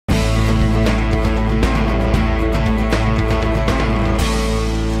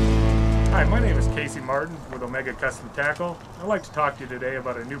Omega Custom Tackle. I'd like to talk to you today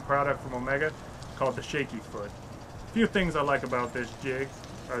about a new product from Omega called the Shaky Foot. A few things I like about this jig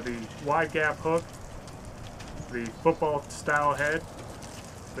are the wide gap hook, the football style head,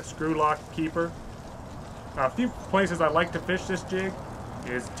 the screw lock keeper. A few places I like to fish this jig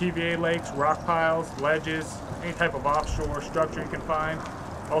is TVA lakes, rock piles, ledges, any type of offshore structure you can find.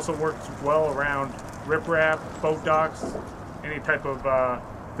 Also works well around riprap, boat docks, any type of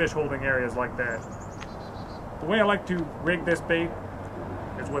fish holding areas like that. The way I like to rig this bait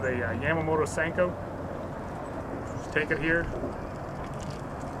is with a Yamamoto Senko. Just take it here,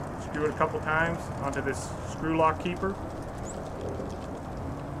 screw it a couple times onto this screw lock keeper,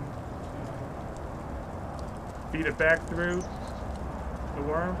 feed it back through the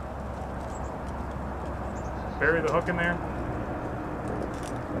worm, bury the hook in there.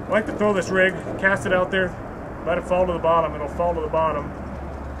 I like to throw this rig, cast it out there, let it fall to the bottom. It'll fall to the bottom,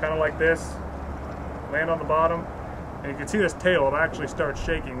 kind of like this, land on the bottom, and you can see this tail, it'll actually start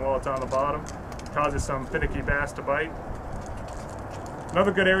shaking while it's on the bottom. It causes some finicky bass to bite.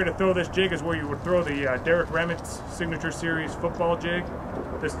 Another good area to throw this jig is where you would throw the Derek Remit's Signature Series football jig.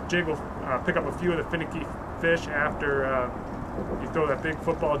 This jig will pick up a few of the finicky fish after you throw that big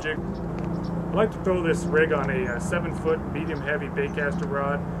football jig. I like to throw this rig on a 7-foot medium heavy baitcaster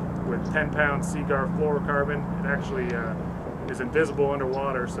rod with 10-pound Seaguar fluorocarbon. It actually is invisible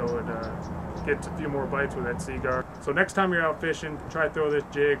underwater, so it gets a few more bites with that Seaguar. So next time you're out fishing, try to throw this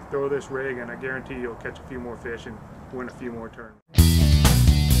jig, throw this rig, and I guarantee you'll catch a few more fish and win a few more turns.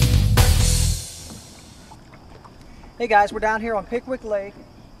 Hey guys, we're down here on Pickwick Lake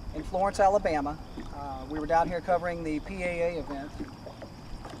in Florence, Alabama. We were down here covering the PAA event,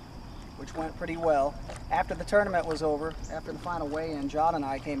 which went pretty well. After the tournament was over, after the final weigh-in, John and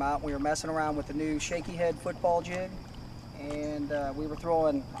I came out. We were messing around with the new Shaky Head football jig, and we were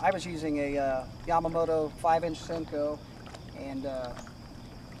throwing, I was using a Yamamoto 5-inch Senko and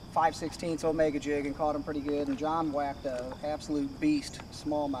 5/16 Omega jig and caught them pretty good, and John whacked an absolute beast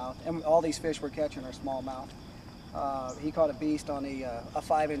smallmouth, and all these fish we're catching are smallmouth. He caught a beast on a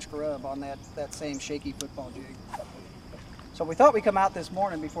 5-inch grub on that same Shaky football jig. So we thought we'd come out this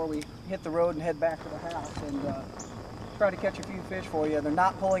morning before we hit the road and head back to the house and try to catch a few fish for you. They're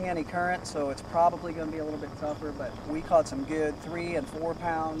not pulling any current, so it's probably going to be a little bit tougher, but we caught some good 3- and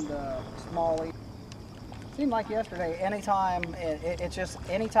 4-pound smallie. Seemed like yesterday, anytime, it's just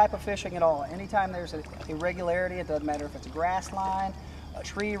any type of fishing at all. Anytime there's an irregularity, it doesn't matter if it's a grass line, a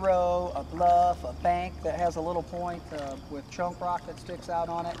tree row, a bluff, a bank that has a little point with chunk rock that sticks out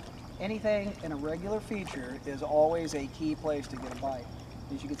on it. Anything in a regular feature is always a key place to get a bite.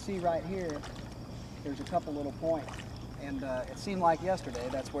 As you can see right here, there's a couple little points. And it seemed like yesterday,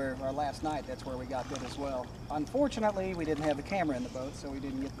 or last night, that's where we got good as well. Unfortunately, we didn't have the camera in the boat, so we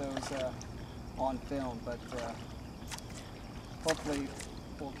didn't get those on film. But hopefully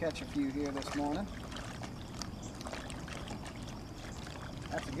we'll catch a few here this morning.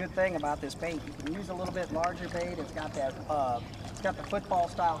 That's a good thing about this bait. You can use a little bit larger bait. It's got that, it's got the football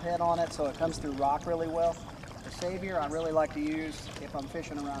style head on it, so it comes through rock really well. The Savior I really like to use if I'm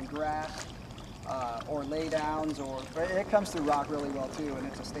fishing around grass or lay downs, or it comes through rock really well too, and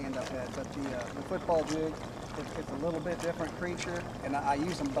it's a stand-up head. But the football jig, it's a little bit different creature, and I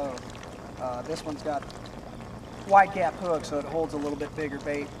use them both. This one's got wide gap hook, so it holds a little bit bigger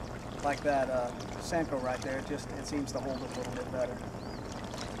bait, like that Senko right there. It seems to hold it a little bit better.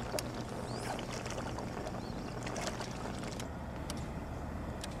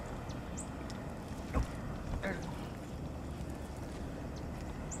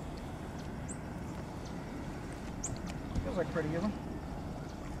 Feels like a pretty good one.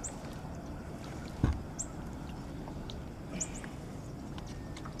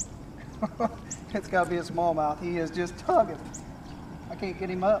 It's got to be a smallmouth. He is just tugging. I can't get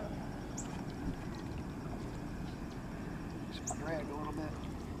him up. Just drag a little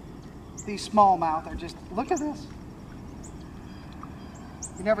bit. These smallmouth are just, look at this.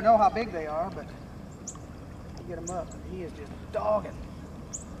 You never know how big they are, but you get him up. He is just dogging.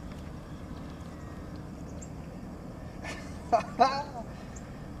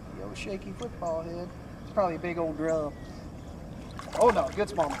 Yo, Shaky football head. It's probably a big old drum. Oh no, good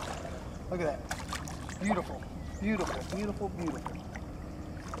smallmouth. Look at that. Beautiful, beautiful, beautiful, beautiful.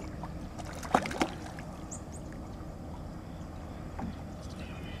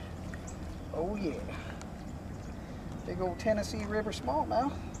 Oh yeah. Big old Tennessee River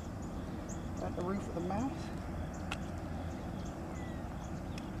smallmouth. At the roof of the mouth.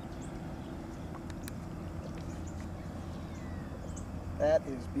 That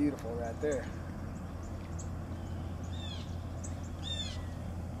is beautiful right there.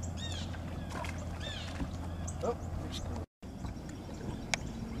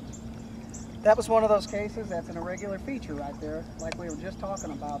 that was one of those cases. That's an irregular feature right there, like we were just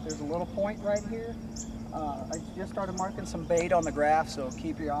talking about. There's a little point right here. I just started marking some bait on the graph, so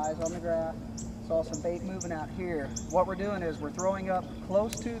keep your eyes on the graph. Saw some bait moving out here. What we're doing is we're throwing up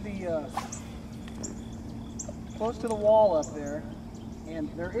close to the wall up there,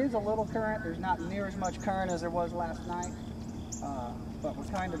 and there is a little current. There's not near as much current as there was last night, but we're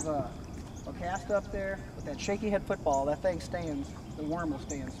kind of we'll cast up there with that shaky head football. That thing stands, the worm will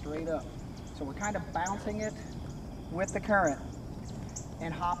stand straight up. So we're kind of bouncing it with the current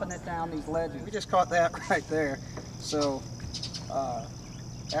and hopping it down these ledges. We just caught that right there. So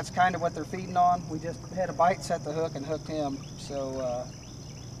that's kind of what they're feeding on. We just had a bite, set the hook, and hooked him. So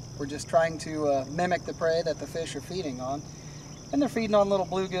we're just trying to mimic the prey that the fish are feeding on. And they're feeding on little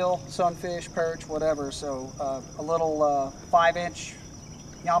bluegill, sunfish, perch, whatever. So a little 5-inch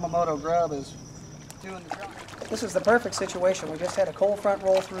Yamamoto grub is doing the job. This is the perfect situation. We just had a cold front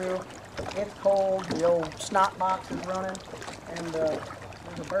roll through. It's cold, the old snot box is running, and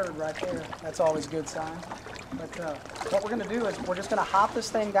there's a bird right there. That's always a good sign. But what we're going to do is we're just going to hop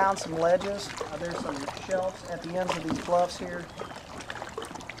this thing down some ledges. There's some shelves at the ends of these bluffs here,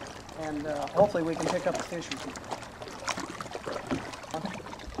 and hopefully we can pick up the fish or two.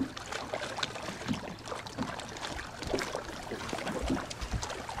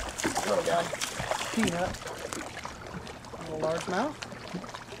 Little guy, peanut, a little largemouth.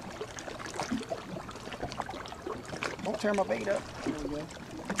 Don't tear my bait up. There we go.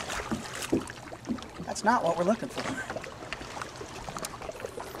 That's not what we're looking for.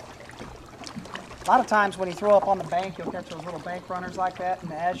 A lot of times when you throw up on the bank, you'll catch those little bank runners like that,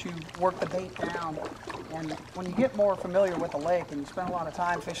 and as you work the bait down, and when you get more familiar with the lake and you spend a lot of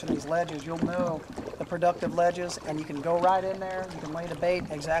time fishing these ledges, you'll know the productive ledges, and you can go right in there, you can lay the bait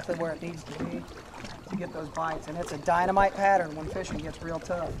exactly where it needs to be to get those bites. And it's a dynamite pattern when fishing gets real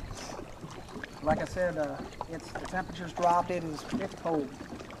tough. Like I said, the temperature's dropped. It's cold,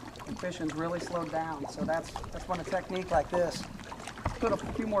 and fishing's really slowed down. So that's when a technique like this, put a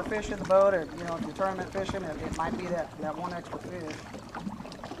few more fish in the boat, or if you're tournament fishing, it might be that one extra fish.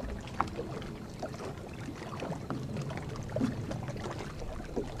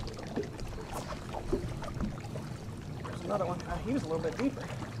 There's another one. He was a little bit deeper,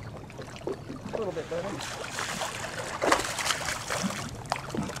 a little bit better.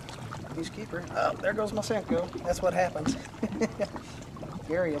 He's keeper. Oh, there goes my Senko. That's what happens.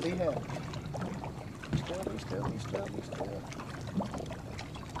 Gary will be head. Be still.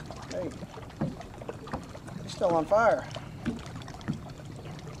 Hey, he's still on fire.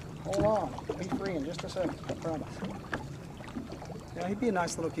 Hold on. He'll be free in just a second, I promise. Yeah, he'd be a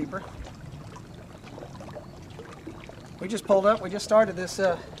nice little keeper. We just pulled up. We just started this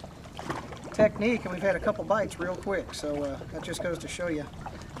technique, and we've had a couple bites real quick. So that just goes to show you.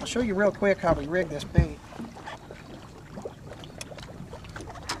 I'll show you real quick how we rig this bait.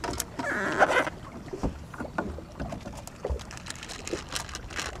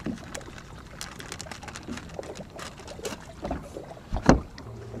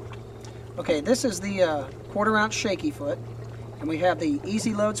 Okay, this is the 1/4 ounce Shaky Foot, and we have the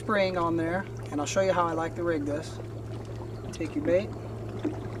easy load spring on there, and I'll show you how I like to rig this. Take your bait,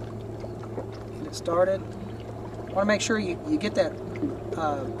 get it started. I want to make sure you get that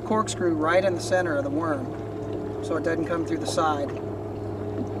corkscrew right in the center of the worm so it doesn't come through the side.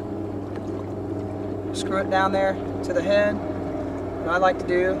 Screw it down there to the head. What I like to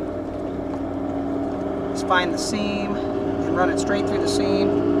do is find the seam and run it straight through the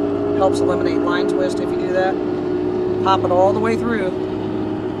seam. Helps eliminate line twist if you do that. Pop it all the way through,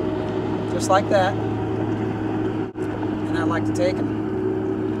 just like that. And I like to take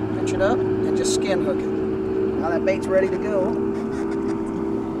and pinch it up and just skin hook it. Now that bait's ready to go.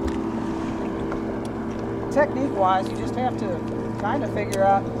 Technique-wise, you just have to kind of figure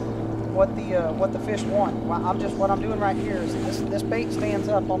out what the fish want. What I'm doing right here is this bait stands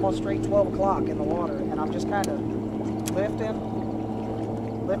up almost straight 12 o'clock in the water, and I'm just kind of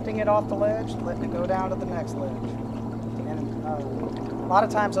lifting it off the ledge, letting it go down to the next ledge. And a lot of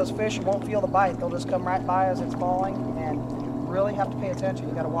times those fish won't feel the bite; they'll just come right by as it's falling, and you really have to pay attention.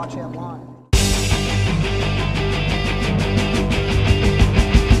 You got to watch that line.